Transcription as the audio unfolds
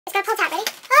It's got a pull tab, ready?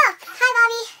 Oh, hi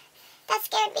Bobby. That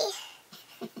scared me.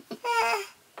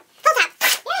 Pull tab.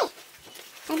 Yay.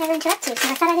 I never interrupt you, so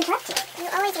I thought I'd interrupt you. You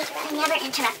always interrupt. I never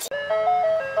interrupt you.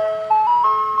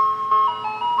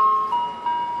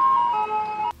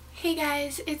 Hey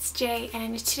guys, it's Jay,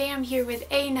 and today I'm here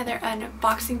with another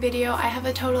unboxing video. I have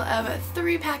a total of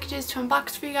 3 packages to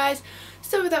unbox for you guys,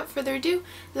 so without further ado,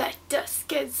 let us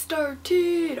get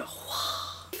started.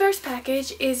 The first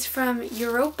package is from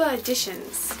Europa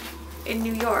Editions in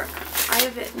New York. I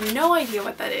have no idea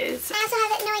what that is. I also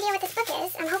have no idea what this book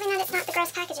is. I'm hoping that it's not the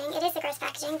gross packaging. It is the gross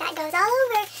packaging. That goes all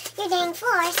over your dang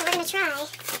floor, so we're going to try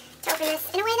to open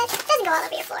this in a way that doesn't go all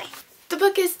over your floor. The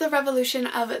book is The Revolution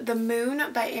of the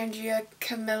Moon by Andrea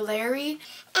Camilleri. And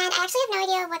I actually have no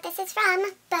idea what this is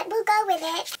from, but we'll go with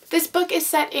it. This book is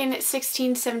set in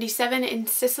 1677 in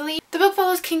Sicily. The book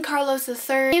follows King Carlos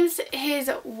III, names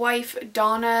his wife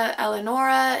Donna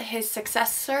Eleonora his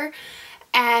successor,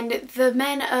 and the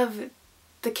men of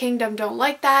the kingdom don't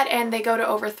like that and they go to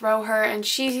overthrow her, and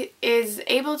she is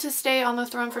able to stay on the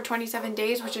throne for 27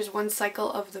 days, which is one cycle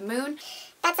of the moon.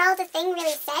 That's all the thing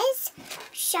really says,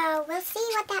 so we'll see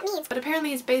what that means. But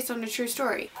apparently it's based on a true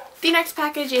story. The next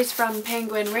package is from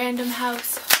Penguin Random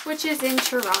House, which is in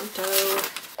Toronto.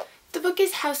 The book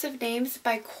is House of Names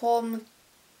by Colm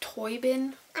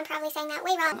Toibin. I'm probably saying that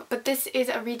way wrong. But this is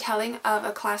a retelling of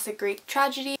a classic Greek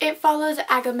tragedy. It follows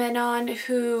Agamemnon,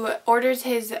 who orders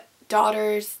his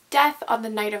daughter's death on the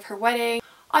night of her wedding.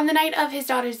 On the night of his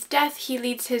daughter's death, he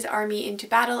leads his army into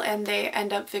battle and they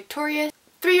end up victorious.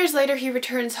 3 years later, he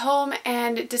returns home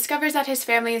and discovers that his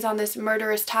family is on this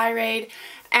murderous tirade,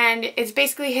 and it's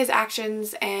basically his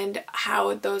actions and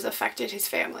how those affected his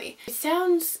family. It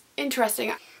sounds interesting.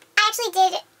 I actually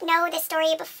did know this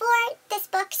story before this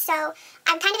book, so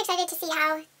I'm kind of excited to see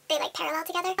how they parallel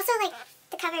together. Also,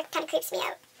 the cover kind of creeps me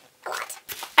out a lot.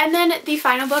 And then the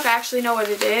final book, I actually know what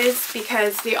it is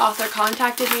because the author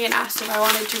contacted me and asked if I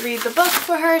wanted to read the book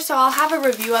for her, so I'll have a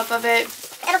review up of it.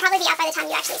 It'll probably be up by the time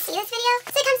you actually see this video.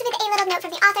 So it comes with a little note from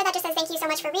the author that just says, "Thank you so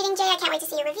much for reading, Jay. I can't wait to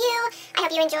see your review. I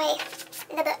hope you enjoy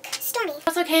the book, Stormy." It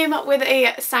also came with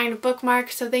a signed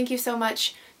bookmark, so thank you so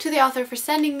much to the author for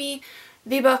sending me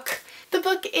the book. The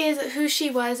book is Who She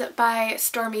Was by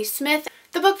Stormy Smith.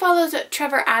 The book follows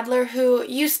Trevor Adler, who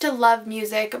used to love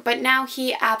music, but now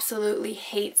he absolutely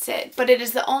hates it. But it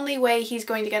is the only way he's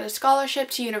going to get a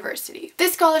scholarship to university.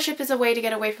 This scholarship is a way to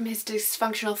get away from his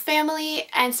dysfunctional family,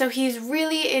 and so he's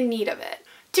really in need of it.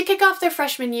 To kick off their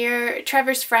freshman year,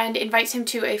 Trevor's friend invites him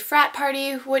to a frat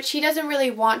party, which he doesn't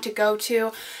really want to go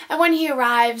to, and when he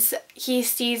arrives, he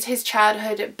sees his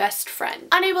childhood best friend.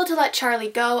 Unable to let Charlie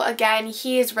go again,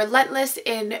 he is relentless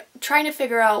in trying to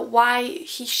figure out why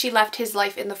she left his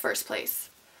life in the first place.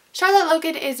 Charlotte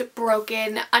Logan is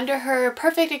broken. Under her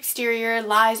perfect exterior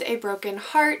lies a broken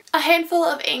heart. A handful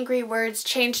of angry words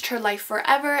changed her life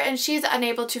forever, and she's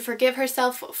unable to forgive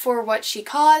herself for what she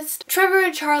caused. Trevor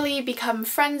and Charlie become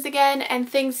friends again, and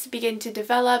things begin to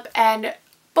develop, and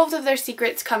both of their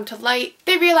secrets come to light.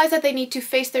 They realize that they need to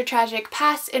face their tragic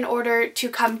past in order to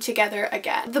come together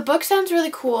again. The book sounds really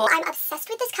cool. I'm obsessed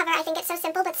with this cover. I think it's so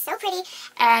simple but so pretty.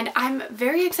 And I'm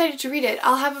very excited to read it.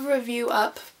 I'll have a review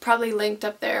up, probably linked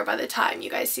up there by the time you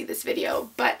guys see this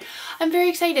video. But I'm very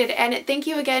excited, and thank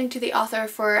you again to the author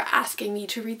for asking me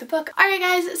to read the book. Alright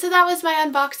guys, so that was my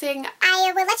unboxing.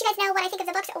 I will let you guys know what I think of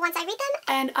the books once I read them.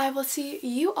 And I will see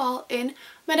you all in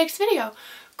my next video.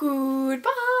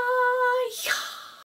 Goodbye!